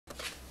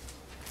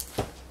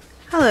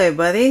Hello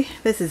everybody,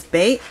 this is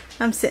Bait.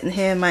 I'm sitting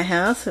here in my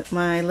house with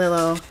my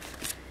little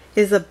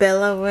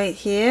Isabella right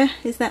here.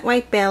 Isn't that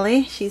right,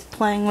 Belly? She's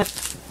playing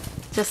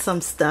with just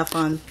some stuff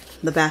on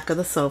the back of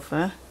the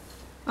sofa.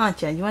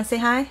 Aren't you? You want to say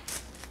hi?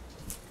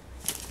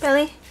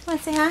 Belly,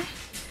 want to say hi?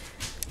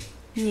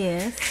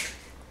 Yes.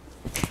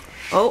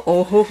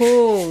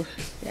 Oh.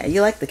 Yeah, you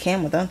like the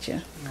camera, don't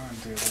you? I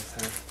want to do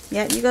this here.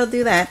 Yeah, you go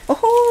do that.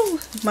 Oh,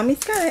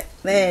 Mommy's got it.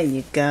 There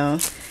you go.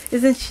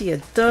 Isn't she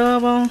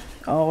adorable?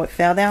 Oh, it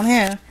fell down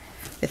here.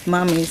 It's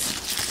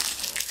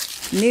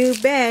Mommy's new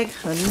bag,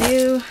 a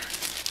new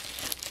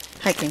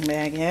hiking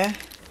bag here.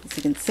 As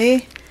you can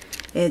see,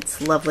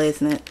 it's lovely,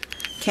 isn't it?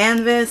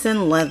 Canvas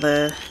and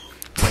leather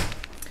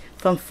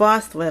from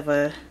Frost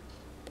River.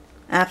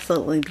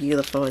 Absolutely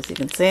beautiful, as you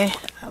can see.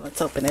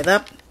 Let's open it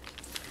up.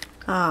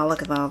 Oh,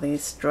 look at all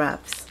these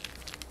straps.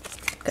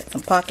 Got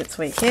some pockets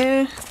right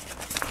here,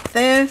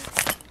 there,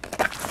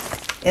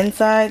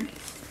 inside.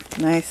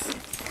 Nice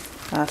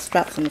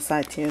straps on the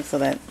side too, so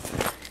that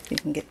you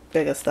can get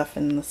bigger stuff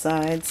in the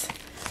sides.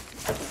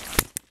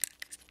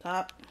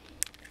 Top.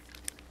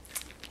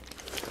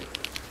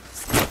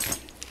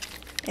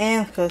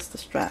 And of course the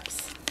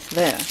straps.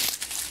 There.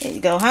 There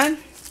you go, hon.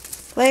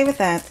 Play with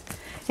that.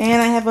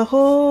 And I have a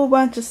whole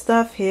bunch of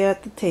stuff here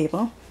at the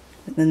table.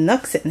 With the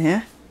Nook sitting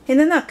here. Hey,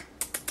 the Nook.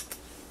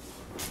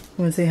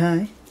 You want to say hi?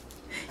 You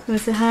want to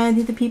say hi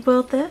to the people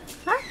out there?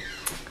 Huh?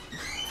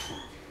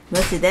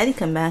 Let's see Daddy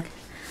come back.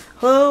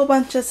 Whole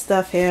bunch of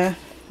stuff here,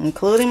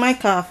 including my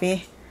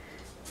coffee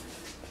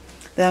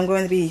that I'm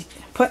going to be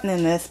putting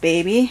in this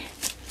baby.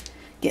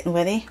 Getting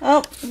ready.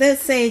 Oh, there's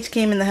Sage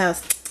came in the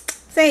house.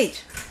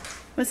 Sage,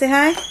 want to say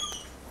hi?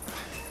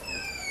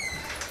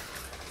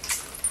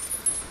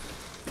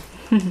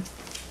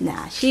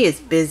 Nah, she is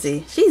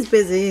busy. She's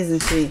busy,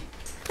 isn't she?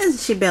 Isn't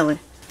she, Belly?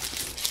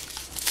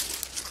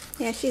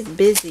 Yeah, she's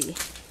busy.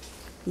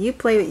 You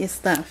play with your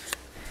stuff.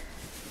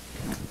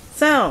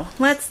 So,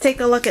 let's take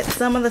a look at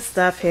some of the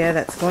stuff here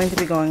that's going to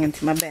be going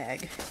into my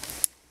bag.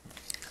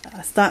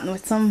 Starting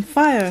with some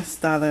fire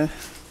starter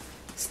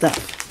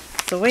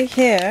stuff. So right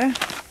here,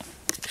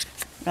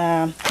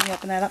 can you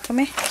open that up for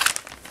me?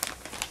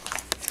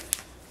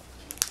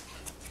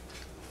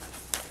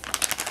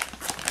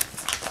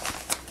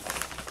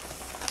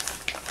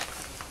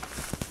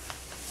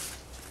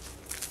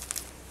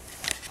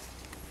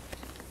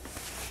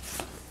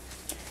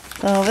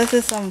 So this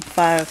is some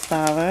fire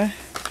starter.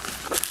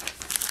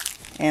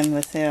 And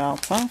this here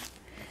also.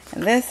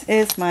 And this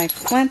is my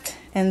flint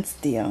and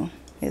steel.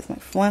 Here's my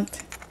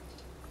flint.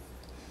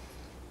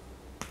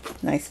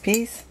 Nice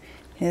piece.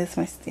 Here's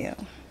my steel.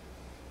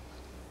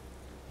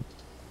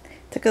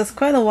 Took us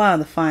quite a while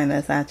to find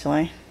this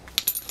actually.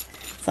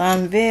 So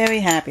I'm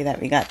very happy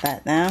that we got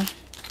that now.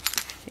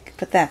 You can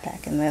put that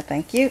back in there,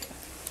 thank you.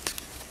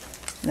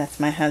 That's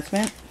my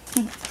husband.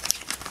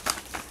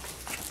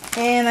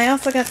 And I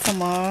also got some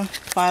more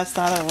fire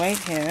starter right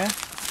here.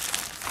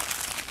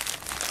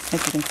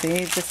 As you can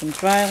see, just some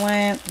dry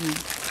lint, and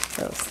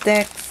little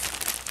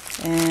sticks,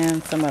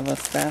 and some other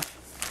stuff.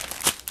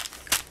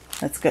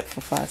 That's good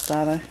for fire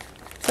starter.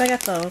 So I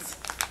got those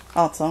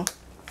also.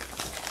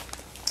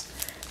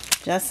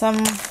 Just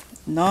some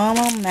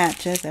normal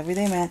matches,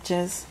 everyday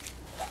matches.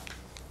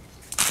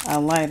 A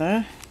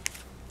lighter.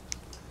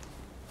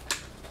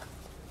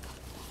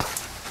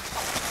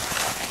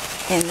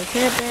 In the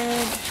here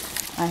bag,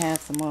 I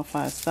have some more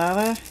fire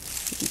starter.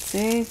 You can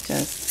see,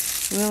 just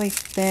really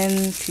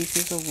thin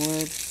pieces of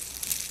wood.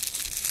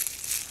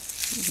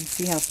 You can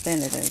see how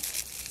thin it is.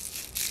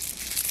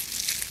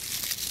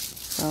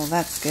 So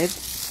that's good.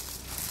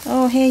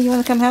 Oh, hey, you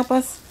want to come help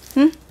us?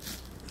 You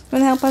want to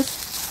help us?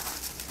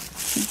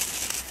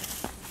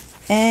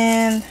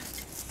 And,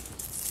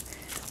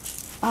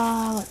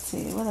 let's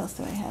see, what else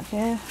do I have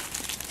here?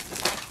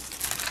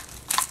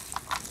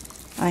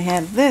 I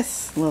have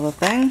this little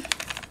thing.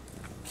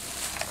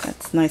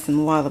 That's nice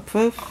and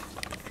waterproof.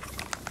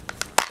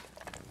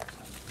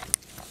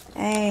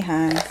 Hey,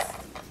 hon.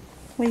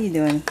 What are you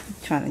doing?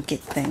 You're trying to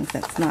get things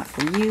that's not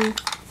for you.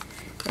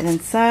 And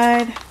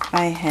inside,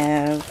 I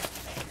have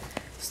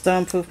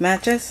stormproof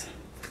matches.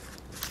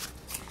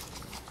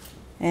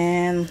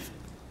 And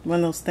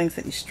one of those things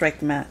that you strike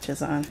the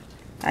matches on.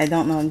 I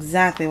don't know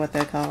exactly what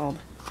they're called.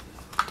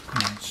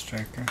 Match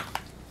striker.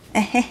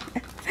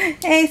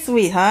 Hey,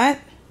 sweetheart.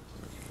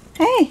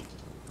 Hey.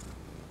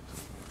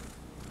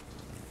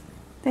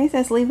 They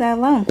says leave that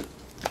alone.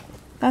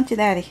 Don't you,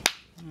 Daddy?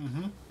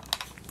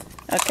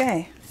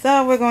 Okay,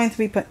 so we're going to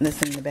be putting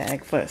this in the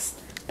bag first.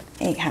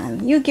 Hey,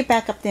 hon, you get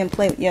back up there and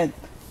play with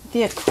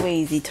your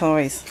crazy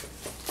toys.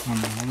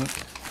 Hold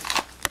it.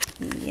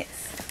 Yes.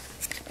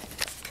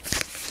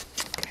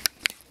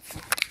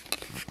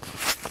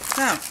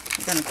 So,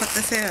 we're going to put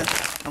this here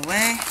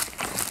away.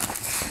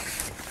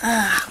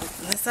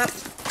 Open this up.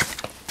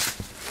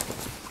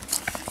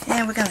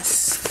 And we're going to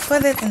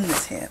put it in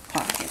this here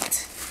pocket.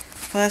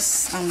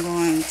 First, I'm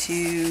going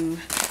to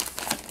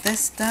put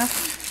this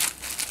stuff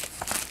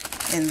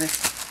in this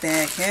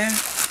bag here.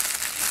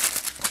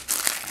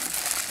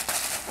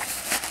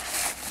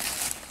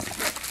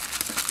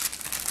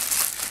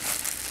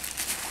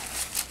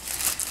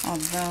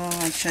 Although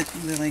I should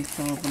really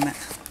throw the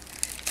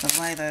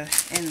lighter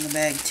in the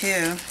bag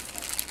too,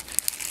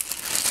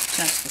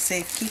 just for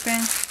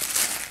safekeeping.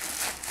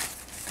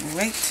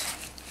 Great.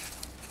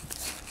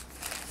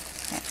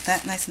 Get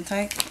that nice and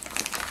tight.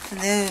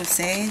 Hello,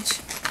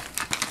 Sage.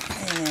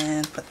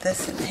 And put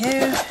this in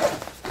here.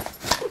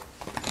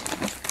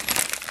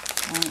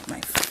 On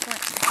my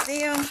foot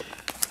there.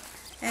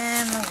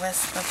 And the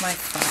rest of my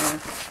fire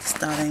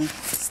starting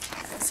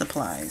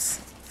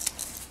supplies.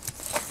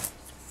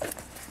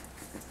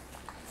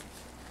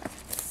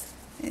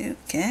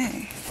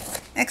 Okay,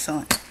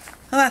 excellent.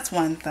 Well, that's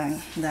one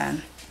thing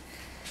done.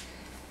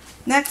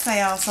 Next,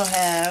 I also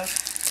have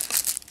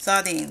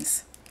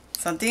sardines.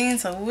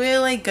 Sardines are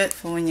really good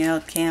for when you're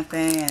out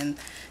camping and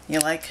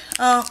you're like,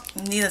 oh,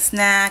 you need a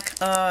snack,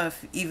 or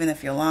even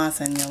if you're lost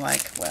and you're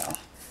like, well,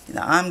 you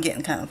know, I'm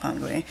getting kind of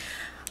hungry.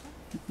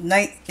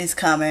 Night is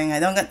coming. I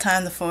don't got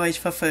time to forage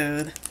for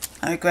food.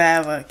 I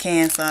grab a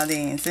can of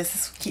sardines. This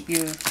is keep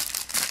you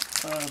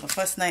for the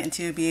first night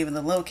until you be able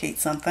to locate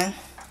something.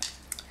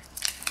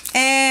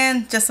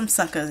 And just some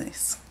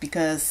suckers,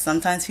 because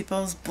sometimes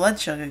people's blood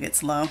sugar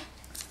gets low.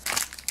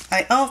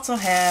 I also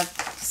have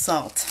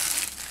salt.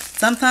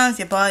 Sometimes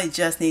your body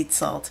just needs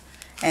salt,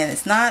 and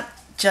it's not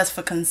just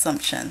for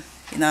consumption.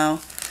 You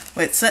know,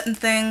 with certain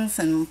things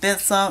and bit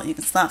of salt, you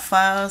can start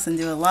fires and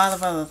do a lot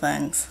of other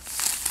things.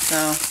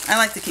 So I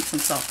like to keep some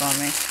salt on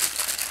me.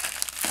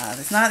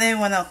 There's not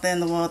anyone out there in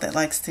the world that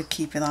likes to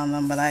keep it on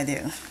them, but I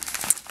do.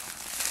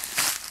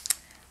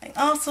 I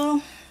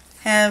also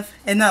have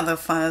another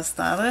fire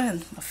starter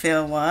and a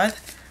fair wad.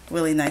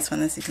 Really nice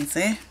one, as you can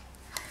see.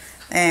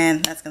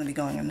 And that's going to be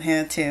going in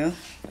here too.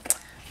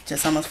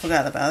 Just almost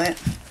forgot about it.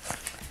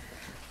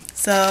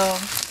 So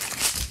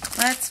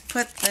let's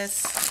put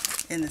this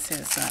in this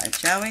here side,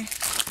 shall we?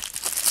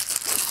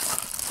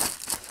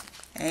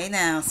 Hey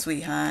now,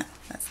 sweetheart.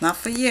 That's not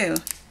for you.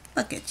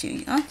 Look at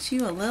you. Aren't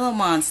you a little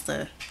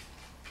monster?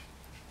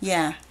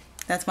 Yeah,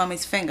 that's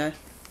Mommy's finger.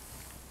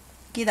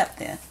 Get up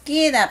there.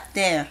 Get up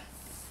there.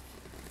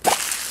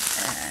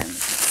 And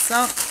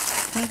salt,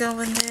 thing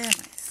over in there, my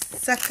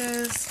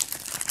suckers.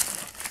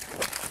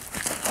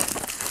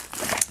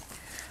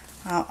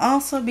 I'll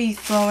also be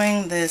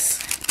throwing this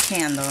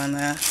candle in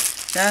there.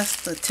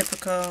 Just the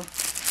typical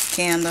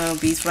candle,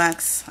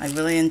 beeswax. I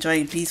really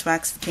enjoy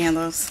beeswax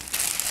candles.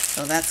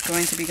 So that's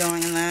going to be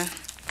going in there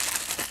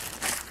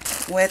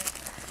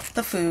with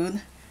the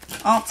food.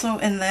 Also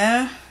in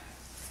there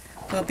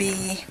will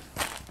be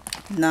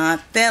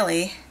not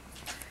belly,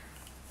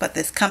 but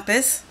this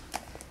compass.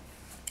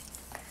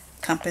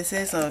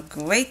 Compasses are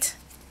great.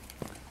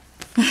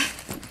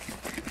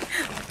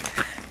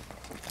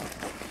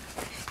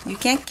 You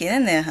can't get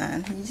in there,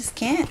 hon. You just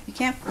can't. You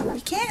can't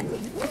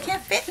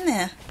fit in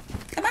there.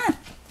 Come on.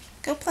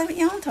 Go play with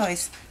your own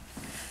toys.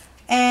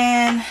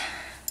 And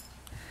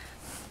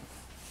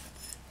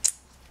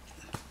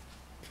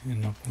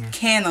can opener.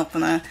 Can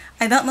opener.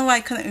 I don't know why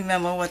I couldn't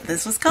remember what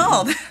this was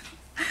called.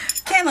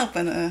 Can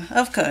opener,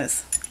 of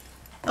course.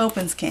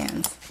 Opens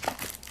cans.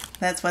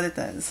 That's what it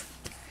does.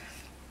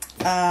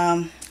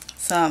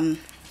 Some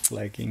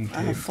flagging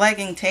tape.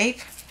 Flagging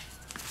tape.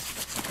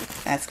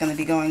 That's going to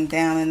be going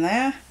down in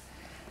there.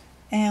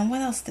 And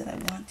what else did I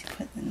want to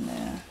put in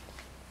there?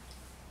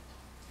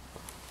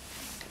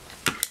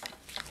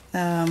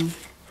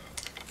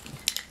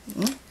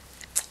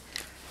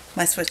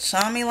 My Swiss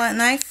Army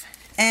knife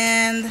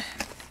and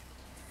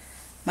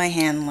my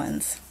hand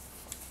lens.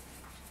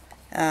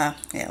 Yeah,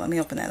 let me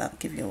open that up,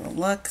 give you a little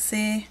look.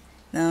 See?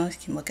 No, you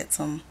can look at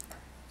some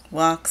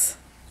rocks.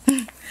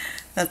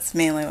 That's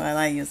mainly what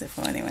I use it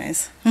for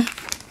anyways.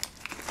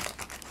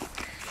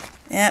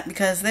 Yeah,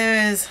 because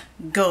there is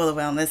gold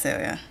around this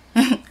area.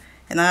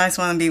 And I always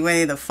want to be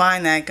ready to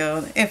find that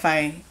gold if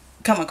I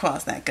come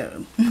across that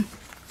gold. And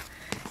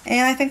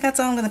I think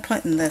that's all I'm going to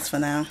put in this for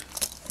now.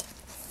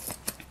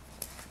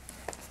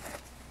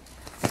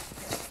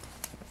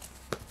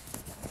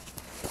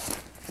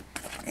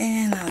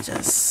 And I'll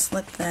just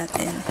slip that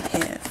in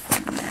here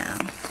for now.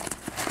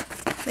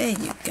 There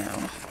you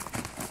go.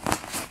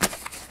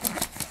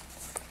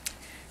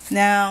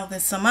 Now,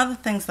 there's some other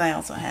things that I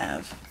also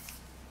have.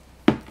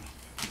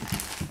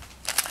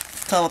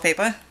 Toilet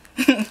paper.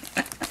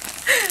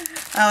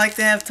 I like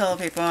to have toilet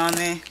paper on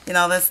me. You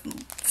know, there's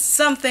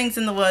some things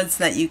in the woods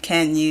that you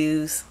can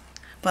use,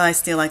 but I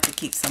still like to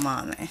keep some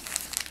on me.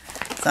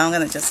 So I'm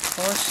going to just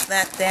push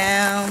that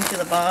down to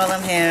the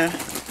bottom here.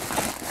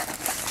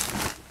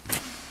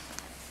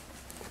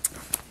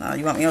 Oh,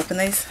 you want me to open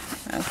these?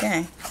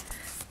 Okay.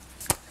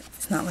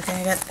 It's not looking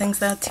like I got things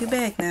that are too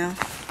big now.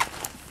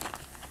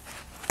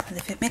 But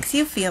if it makes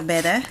you feel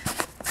better.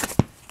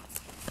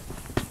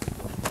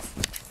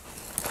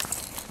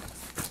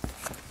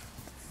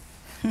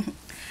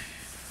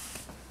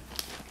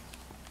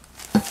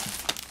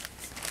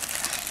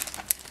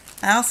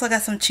 I also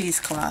got some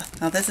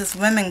cheesecloth. Now this is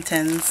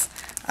Remington's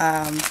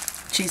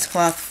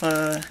cheesecloth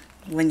for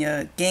when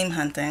you're game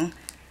hunting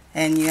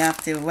and you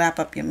have to wrap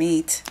up your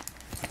meat.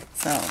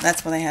 So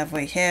that's what I have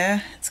right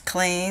here. It's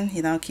clean,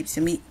 you know, keeps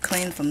your meat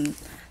clean from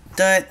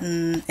dirt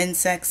and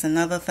insects and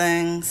other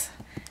things.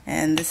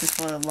 And this is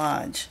for a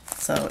large,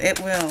 so it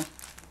will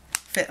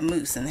fit a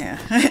moose in here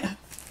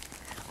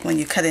when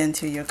you cut it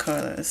into your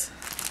quarters.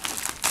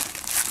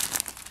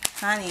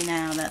 Honey,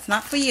 now that's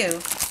not for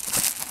you.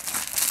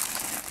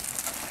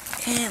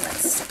 And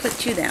let's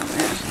put you down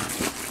there.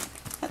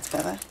 That's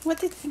better. Where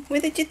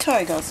did your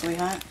toy go,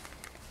 sweetheart?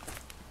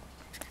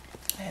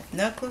 I have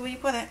no clue where you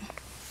put it.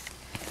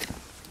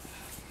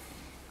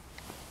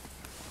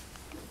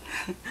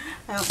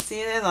 I don't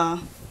see it at all.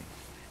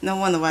 No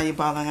wonder why you're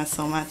bothering us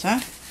so much, huh?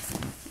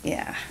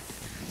 Yeah.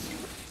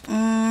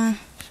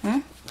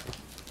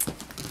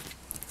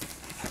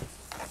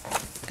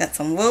 Got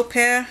some rope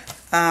here.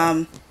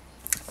 I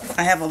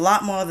have a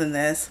lot more than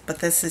this, but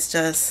this is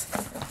just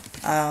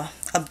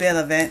a bit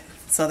of it,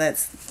 so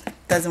that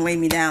doesn't weigh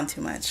me down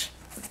too much.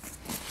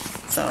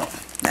 So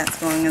that's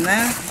going in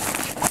there.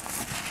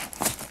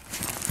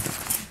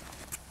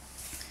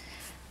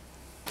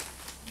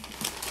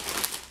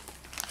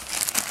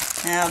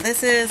 Now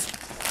this is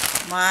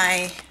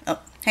my, oh,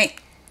 hey,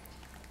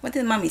 what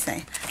did mommy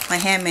say? My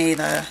handmade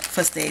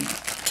first aid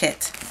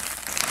kit.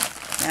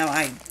 Now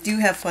I do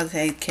have first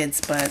aid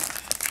kits, but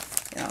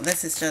you know,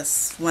 this is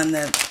just one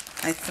that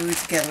I threw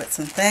together with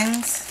some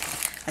things.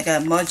 I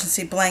got an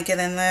emergency blanket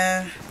in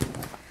there,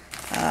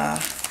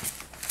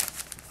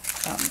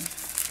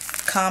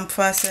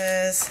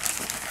 compresses,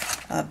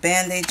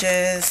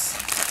 bandages,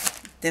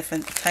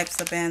 different types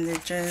of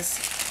bandages,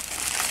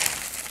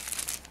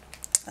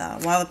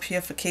 water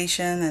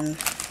purification and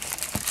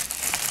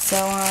so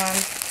on,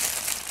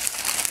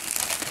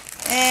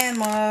 and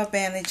more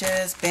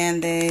bandages,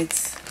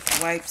 band-aids,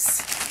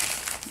 wipes,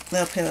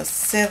 little pair of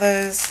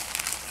scissors,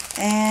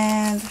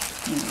 and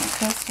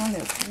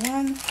there's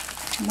one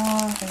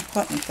more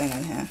important thing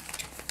in here.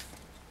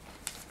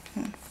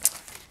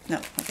 No,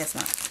 I guess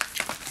not.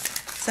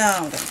 So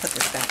I'm going to put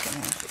this back in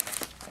here.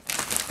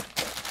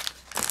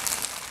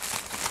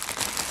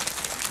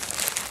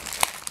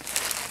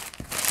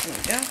 There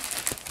we go.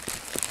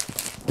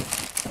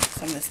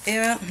 Some of this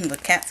air out. The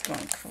cat's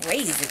going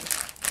crazy.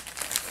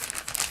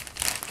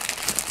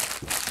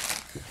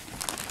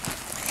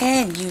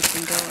 And you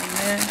can go in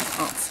there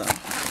also.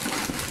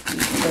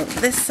 You can go to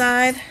this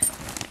side.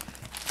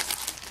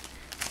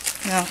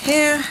 Now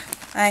here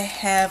I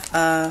have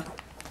a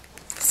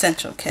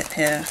central kit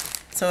here.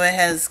 So it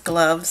has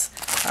gloves.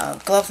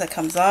 Gloves that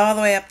comes all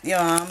the way up your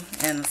arm,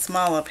 and a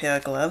smaller pair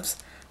of gloves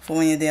for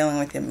when you're dealing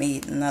with your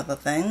meat and other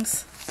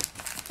things.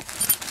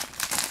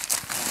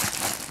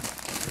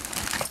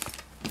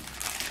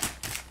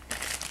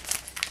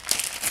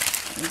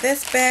 In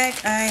this bag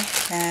I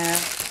have,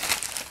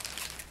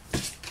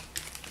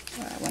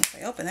 once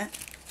I open it,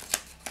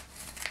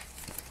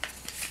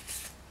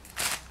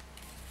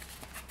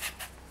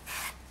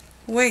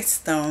 weight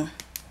stone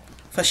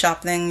for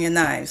sharpening your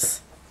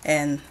knives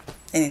and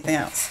anything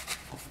else.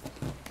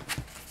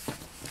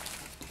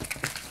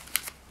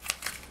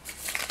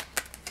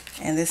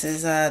 And this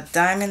is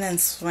diamond and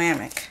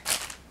ceramic.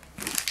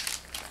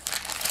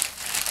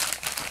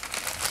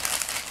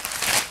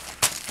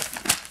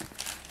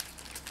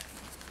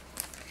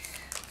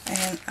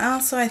 And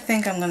also I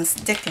think I'm going to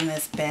stick in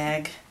this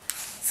bag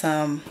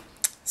some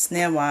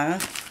snare wire.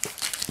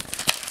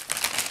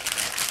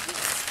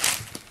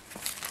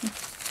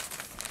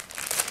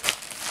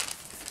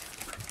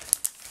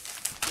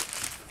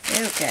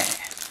 Okay,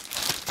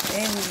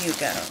 there you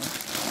go.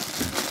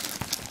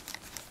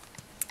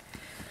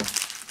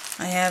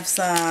 I have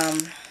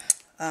some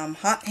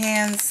hot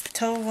hands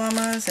toe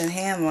warmers and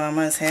hand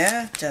warmers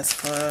here, just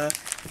for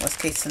worst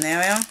case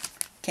scenario.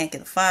 Can't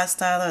get a fire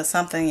starter or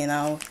something, you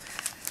know,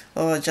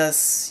 or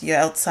just you're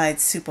outside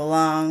super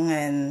long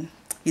and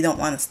you don't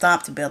want to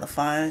stop to build a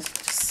fire.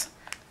 Just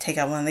take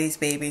out one of these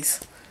babies.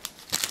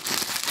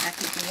 That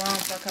keeps you warm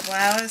for a couple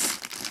hours.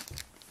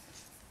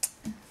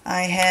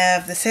 I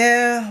have this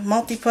here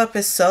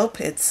multi-purpose soap.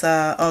 It's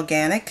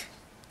organic,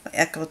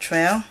 Echo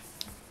Trail.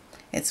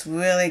 It's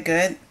really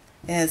good.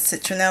 It has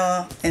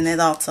citronella in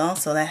it also,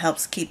 so that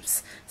helps keep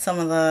some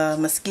of the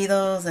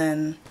mosquitoes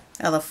and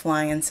other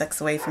flying insects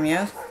away from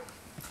you.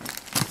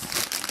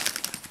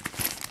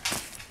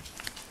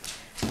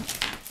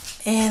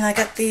 And I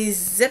got these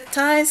zip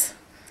ties.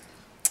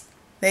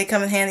 They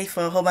come in handy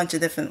for a whole bunch of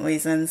different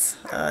reasons.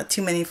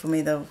 Too many for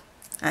me to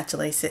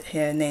actually sit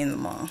here and name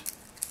them all.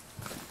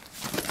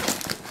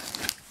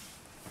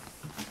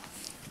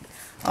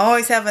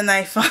 Always have a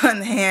knife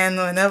on hand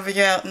whenever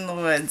you're out in the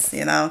woods,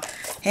 you know.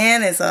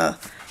 Hand is a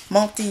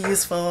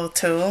multi-useful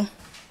tool.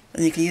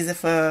 You can use it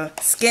for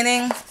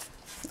skinning,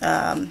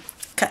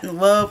 cutting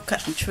rope,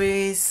 cutting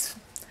trees,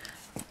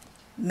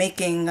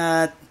 making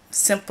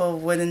simple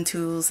wooden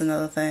tools and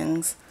other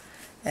things,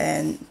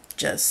 and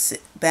just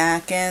sit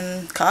back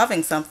and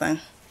carving something.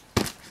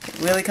 It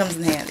really comes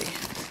in handy.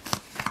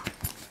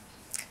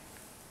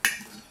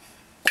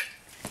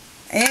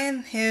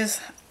 And here's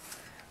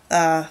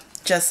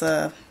just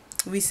a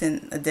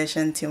recent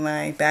addition to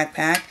my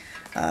backpack.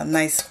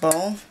 Nice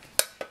bowl.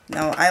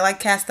 Now I like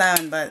cast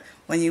iron, but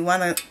when you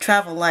want to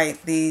travel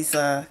light, these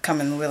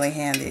come in really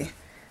handy.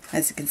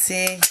 As you can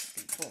see,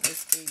 pull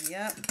this baby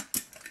up.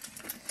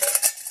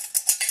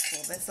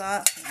 Pull this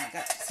up, and you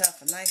got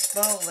yourself a nice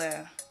bowl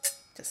there.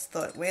 Just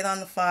throw it right on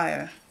the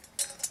fire.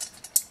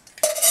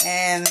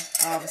 And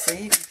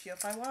obviously you can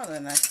purify water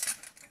in this.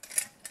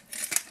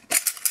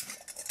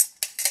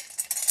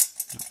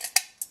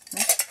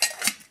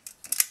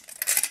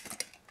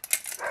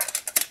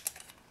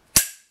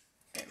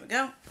 There we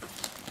go.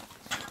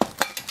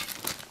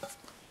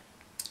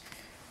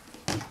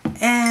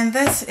 And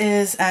this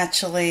is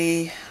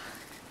actually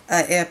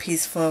an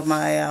earpiece for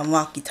my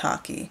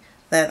walkie-talkie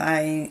that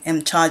I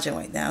am charging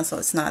right now, so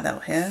it's not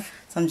out here.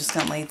 So I'm just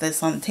going to lay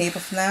this on the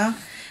table for now.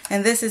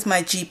 And this is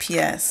my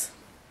GPS.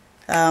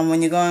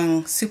 When you're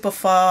going super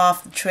far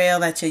off the trail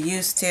that you're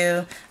used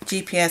to,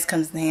 GPS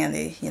comes in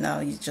handy. You know,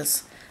 you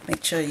just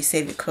make sure you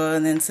save your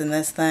coordinates in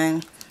this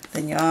thing.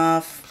 Then you're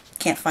off.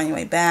 Can't find your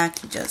way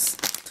back. You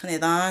just turn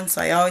it on.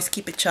 So I always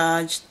keep it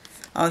charged.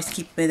 Always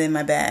keep it in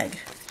my bag.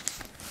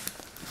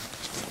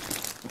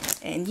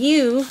 And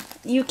you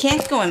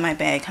can't go in my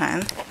bag,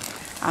 hon.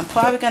 I'm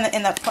probably going to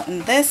end up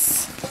putting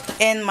this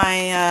in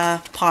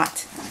my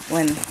pot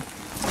when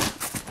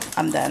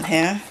I'm done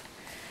here.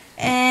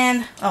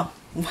 And, oh,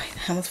 I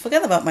almost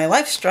forgot about my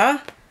life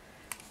straw.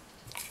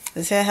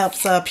 This here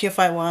helps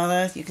purify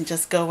water. You can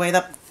just go right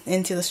up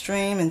into the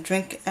stream and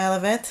drink out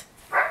of it.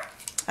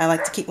 I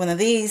like to keep one of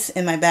these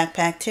in my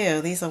backpack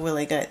too. These are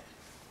really good.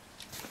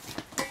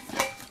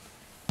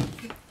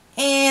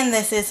 And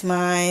this is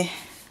my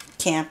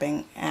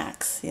camping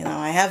axe. You know,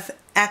 I have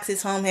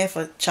axes home here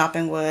for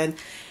chopping wood,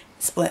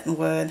 splitting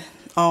wood,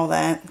 all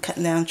that,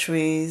 cutting down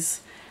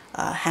trees,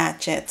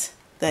 hatchet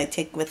that I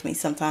take with me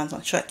sometimes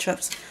on short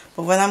trips.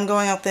 But when I'm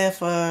going out there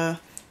for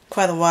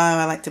quite a while,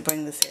 I like to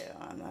bring this here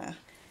on there.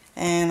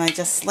 And I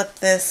just slip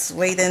this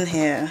right in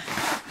here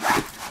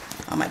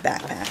on my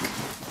backpack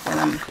when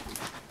I'm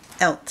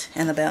out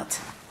and about.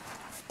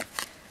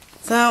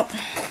 So,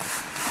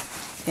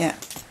 yeah.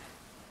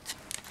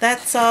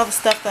 That's all the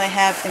stuff that I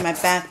have in my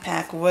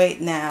backpack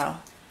right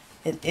now.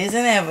 It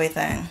isn't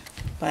everything,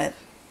 but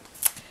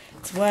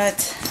it's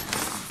what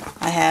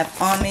I have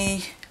on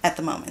me at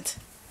the moment.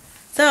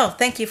 So,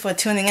 thank you for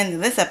tuning in to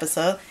this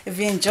episode. If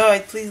you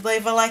enjoyed, please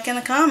leave a like and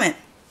a comment.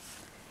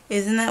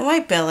 Isn't that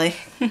right, Billy?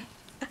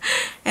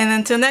 And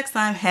until next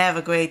time, have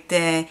a great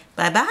day.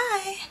 Bye-bye.